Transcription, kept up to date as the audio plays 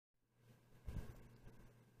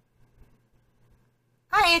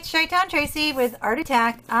Hi, it's Chi-townTraci with Art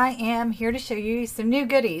Attack. I am here to show you some new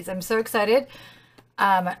goodies. I'm so excited.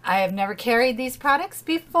 I have never carried these products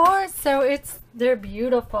before, so they're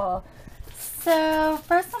beautiful. So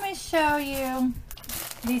first let me show you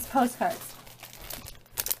these postcards.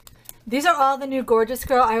 These are all the new Gorjuss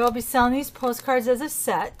Girl. I will be selling these postcards as a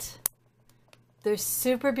set. They're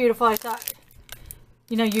super beautiful. I thought,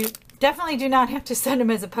 you know, you definitely do not have to send them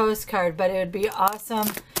as a postcard, but it would be awesome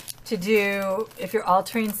to do if you're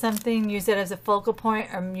altering something, use it as a focal point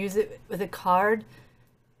or use it with a card.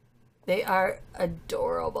 They are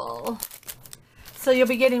adorable. So you'll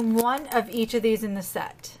be getting one of each of these in the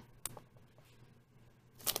set.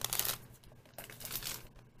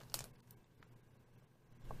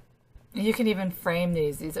 You can even frame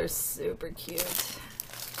these. These are super cute.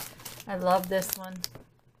 I love this one.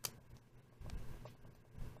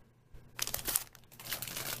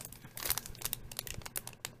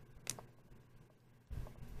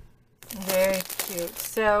 Very cute.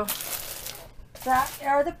 So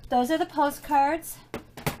those are the postcards.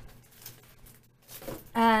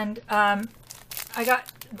 And I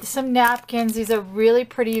got some napkins. These are really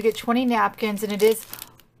pretty. You get 20 napkins, and it is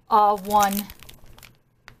all one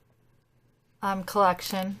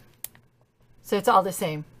collection. So it's all the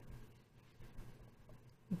same.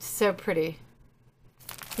 It's so pretty.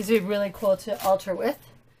 These would be really cool to alter with.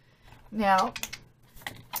 Now,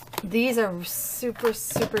 these are super,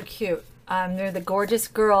 super cute. They're the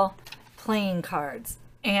Gorjuss Girl playing cards,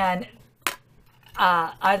 and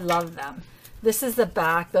I love them. This is the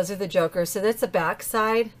back. Those are the jokers. So that's the back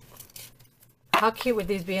side. How cute would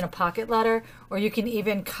these be in a pocket letter? Or you can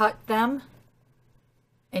even cut them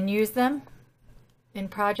and use them in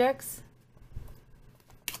projects.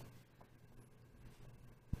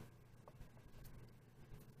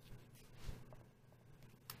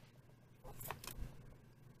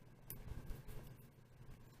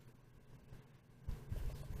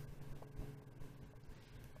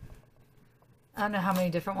 I don't know how many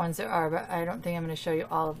different ones there are, but I don't think I'm going to show you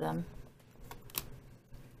all of them.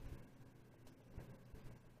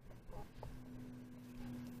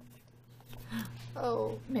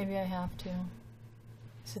 Oh, maybe I have to.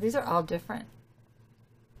 So these are all different.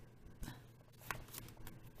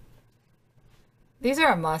 These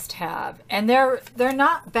are a must-have, and they're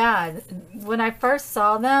not bad. When I first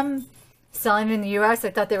saw them selling in the US, I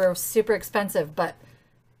thought they were super expensive, but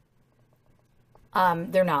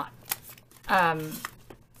they're not.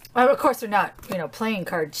 Well, of course they're not, you know, playing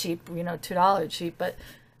card cheap, you know, $2 cheap, but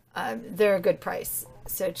they're a good price.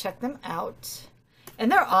 So check them out.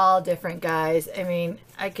 And they're all different, guys. I mean,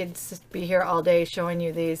 I could just be here all day showing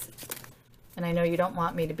you these, and I know you don't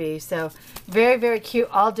want me to be. So very, very cute,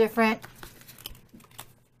 all different.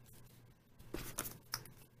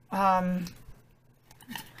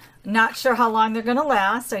 Not sure how long they're going to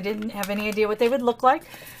last. I didn't have any idea what they would look like.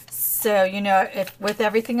 So, you know, if with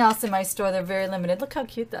everything else in my store, they're very limited. Look how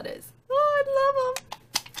cute that is. Oh, I love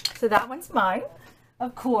them. So that one's mine.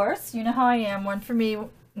 Of course, you know how I am. One for me and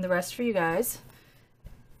the rest for you guys.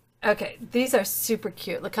 Okay, these are super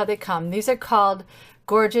cute. Look how they come. These are called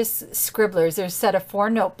Gorjuss Scribblers. They're a set of 4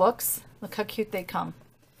 notebooks. Look how cute they come.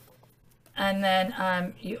 And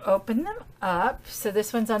then you open them up. So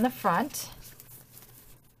this one's on the front.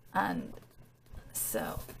 And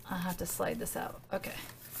so I'll have to slide this out. Okay.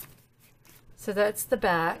 So that's the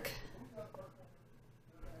back.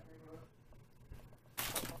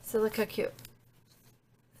 So look how cute.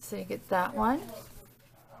 So you get that one.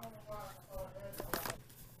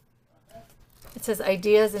 It says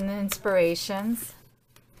ideas and inspirations,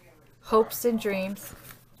 hopes and dreams,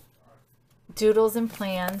 doodles and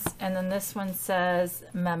plans, and then this one says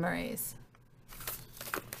memories.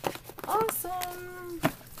 Awesome.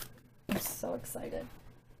 I'm so excited.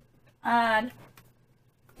 And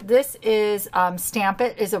this is Stamp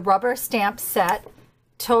It. Is a rubber stamp set.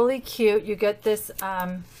 Totally cute. You get this,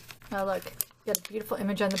 oh look, you get a beautiful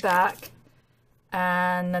image on the back.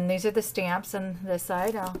 And then these are the stamps on this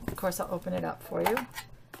side. Of course, I'll open it up for you.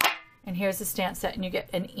 And here's the stamp set, and you get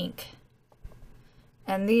an ink.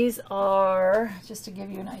 And these are, just to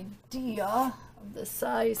give you an idea of the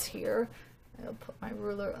size here, I'll put my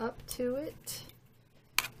ruler up to it.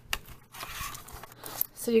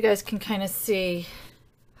 So you guys can kind of see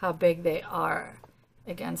how big they are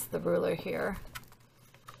against the ruler here.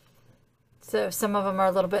 So some of them are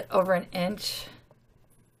a little bit over an inch.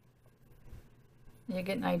 You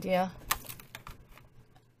get an idea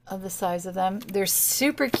of the size of them. They're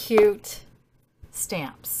super cute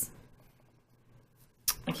stamps.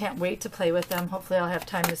 I can't wait to play with them. Hopefully I'll have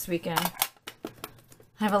time this weekend.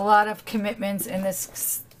 I have a lot of commitments in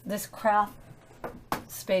this craft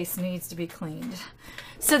space needs to be cleaned.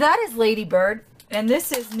 So that is Ladybird, and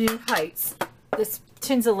this is New Heights. This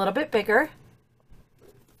tin's a little bit bigger.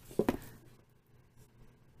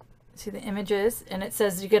 See the images, and it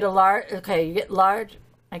says you get a large, okay, you get large,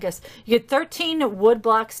 I guess, you get 13 wood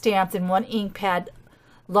block stamps and 1 ink pad,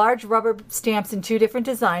 large rubber stamps in 2 different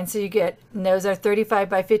designs. So you get, and those are 35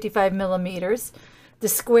 by 55 millimeters. The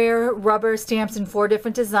square rubber stamps in 4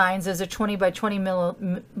 different designs. Those are 20 by 20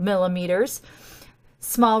 millimeters.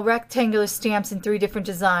 Small rectangular stamps in 3 different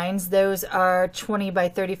designs. Those are 20 by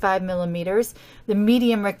 35 millimeters. The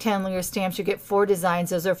medium rectangular stamps, you get 4 designs.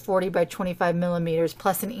 Those are 40 by 25 millimeters,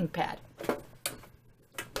 plus an ink pad.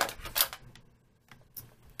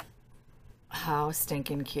 How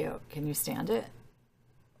stinking cute. Can you stand it?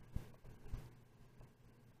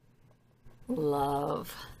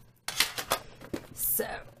 Love. So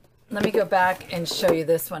let me go back and show you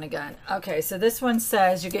this one again. Okay, so this one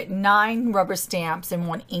says you get 9 rubber stamps and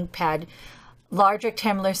 1 ink pad, large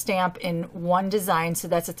rectangular stamp in 1 design, so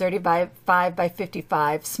that's a 35 by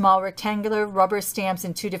 55, small rectangular rubber stamps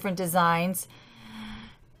in 2 different designs,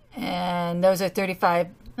 and those are 35.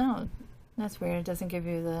 Oh, that's weird. It doesn't give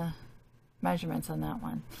you the measurements on that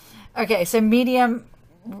one. Okay, so medium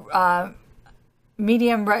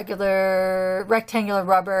regular rectangular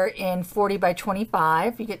rubber in 40 by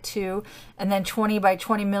 25, you get 2, and then 20 by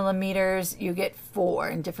 20 millimeters, you get 4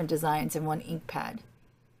 in different designs and 1 ink pad.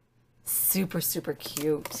 Super, super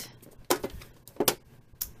cute.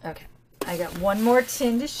 Okay, I got one more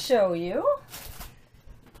tin to show you.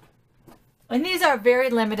 And these are very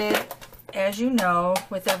limited, as you know,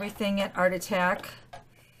 with everything at Art Attack.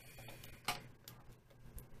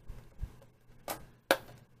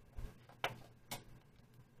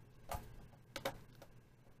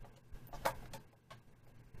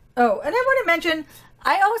 Oh, and I want to mention,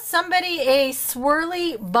 I owe somebody a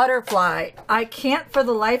swirly butterfly. I can't for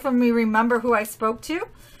the life of me remember who I spoke to.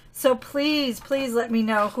 So please, please let me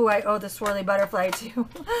know who I owe the swirly butterfly to.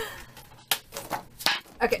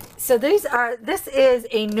 Okay, so this is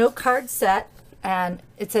a note card set, and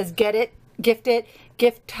it says get it, gift it,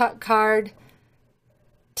 gift card,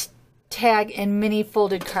 tag, and mini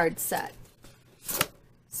folded card set.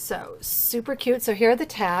 So super cute. So here are the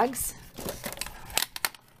tags.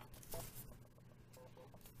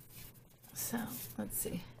 So let's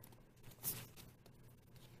see.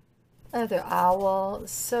 Oh, the owl,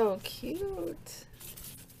 so cute.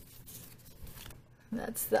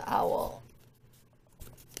 That's the owl.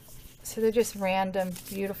 So they're just random,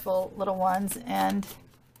 beautiful little ones, and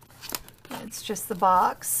it's just the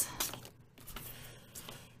box.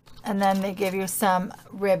 And then they give you some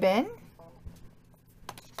ribbon.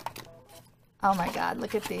 Oh my God,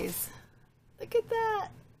 look at these. Look at that.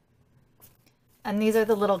 And these are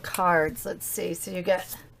the little cards. Let's see. So you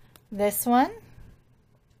get this one.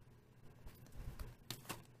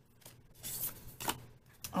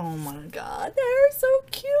 Oh my God, they're so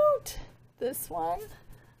cute. This one.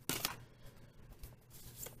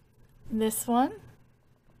 This one.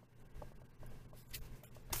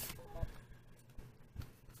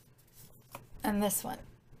 And this one.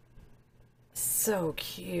 So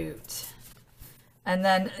cute. And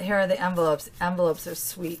then here are the envelopes. Envelopes are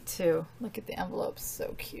sweet too. Look at the envelopes,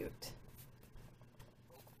 so cute.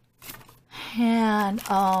 And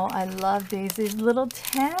oh, I love these little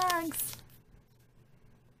tags.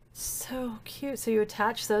 So cute. So you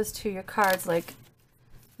attach those to your cards like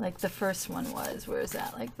the first one was. Where is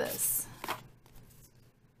that? Like this.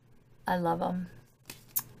 I love them.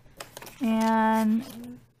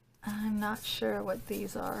 And I'm not sure what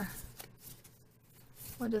these are.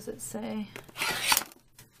 What does it say?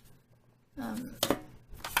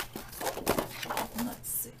 Let's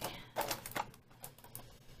see.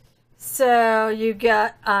 So you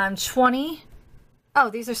got 20. Oh,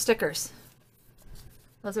 these are stickers.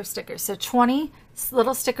 Those are stickers. So 20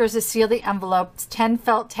 little stickers to seal the envelopes, 10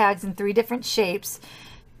 felt tags in 3 different shapes,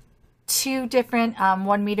 2 different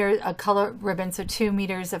 1 meter color ribbon, so 2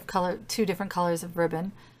 meters of color, 2 different colors of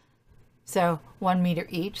ribbon. So 1 meter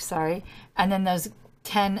each, sorry. And then those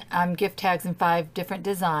 10 gift tags in 5 different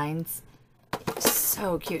designs.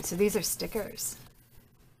 So cute. So these are stickers.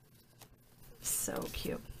 So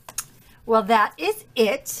cute. Well, that is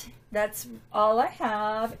it. That's all I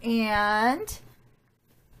have. And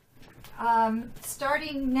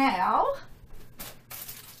starting now,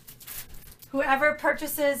 whoever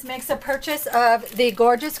makes a purchase of the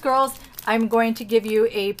Gorjuss Girls, I'm going to give you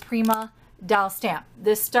a Prima doll stamp.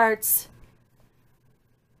 This starts,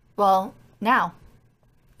 well, now.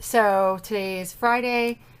 So today is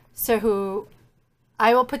Friday. So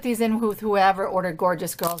I will put these in with whoever ordered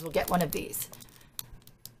Gorjuss Girls will get one of these.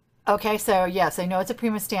 Okay, so yes, I know it's a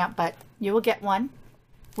Prima stamp, but you will get one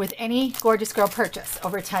with any Gorjuss Girl purchase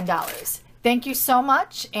over $10. Thank you so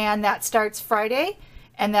much, and that starts Friday,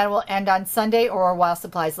 and that will end on Sunday or while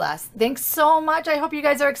supplies last. Thanks so much. I hope you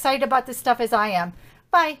guys are excited about this stuff as I am.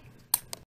 Bye.